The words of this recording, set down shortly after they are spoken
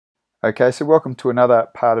Okay, so welcome to another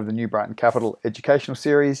part of the New Brighton Capital educational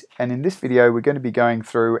series, and in this video we're going to be going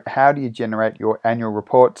through how do you generate your annual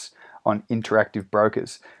reports on Interactive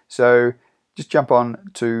Brokers. So just jump on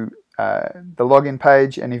to the login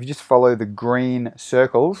page, and if you just follow the green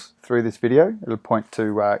circles through this video, it'll point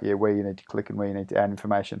to where you need to click and where you need to add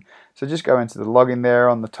information. So just go into the login there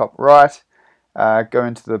on the top right, go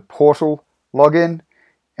into the portal login,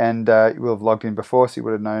 and you will have logged in before, so you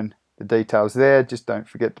would have known the details there. Just don't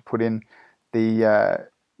forget to put in the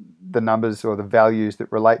numbers or the values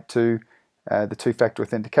that relate to the two-factor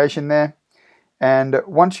authentication there. And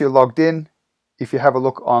once you're logged in, if you have a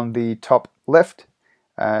look on the top left,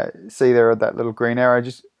 see there that little green arrow.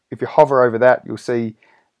 Just if you hover over that, you'll see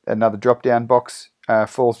another drop-down box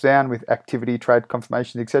falls down with activity, trade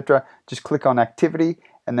confirmations, etc. Just click on activity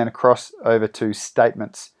and then across over to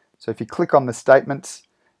statements. So if you click on the statements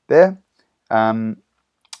there,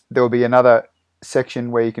 there will be another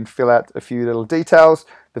section where you can fill out a few little details.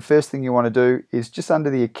 The first thing you want to do is just under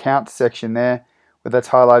the account section there, where that's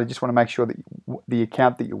highlighted, just want to make sure that the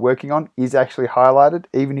account that you're working on is actually highlighted.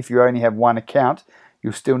 Even if you only have one account,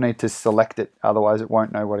 you'll still need to select it, otherwise it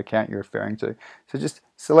won't know what account you're referring to. So just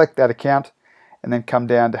select that account and then come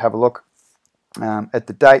down to have a look at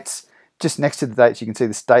the dates. Just next to the dates you can see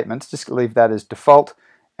the statements. Just leave that as default,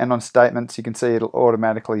 and on statements you can see it'll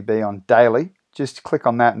automatically be on daily. Just click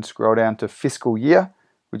on that and scroll down to fiscal year.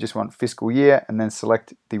 We just want fiscal year, and then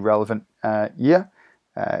select the relevant year.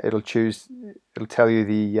 It'll tell you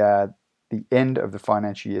the end of the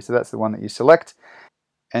financial year. So that's the one that you select.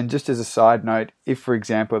 And just as a side note, if for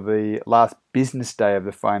example the last business day of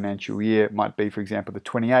the financial year might be, for example, the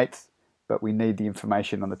 28th, but we need the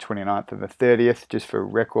information on the 29th and the 30th just for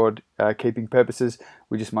record keeping purposes,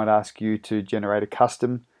 we just might ask you to generate a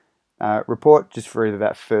custom report just for either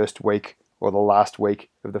that first week or the last week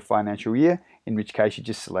of the financial year, in which case you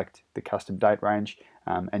just select the custom date range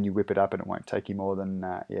and you whip it up, and it won't take you more than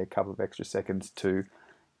a couple of extra seconds to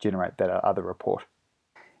generate that other report.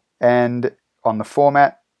 And on the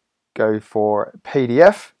format, go for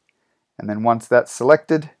PDF, and then once that's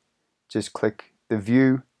selected, just click the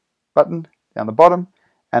View button down the bottom,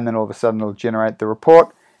 and then all of a sudden it'll generate the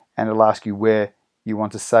report, and it'll ask you where you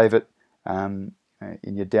want to save it,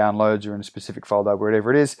 in your downloads or in a specific folder,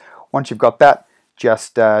 wherever it is. Once you've got that,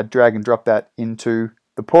 just drag and drop that into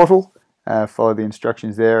the portal, follow the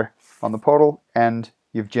instructions there on the portal, and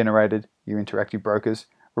you've generated your Interactive Brokers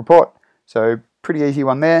report. So pretty easy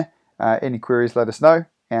one there. Any queries, let us know,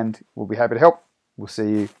 and we'll be happy to help. We'll see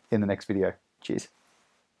you in the next video. Cheers.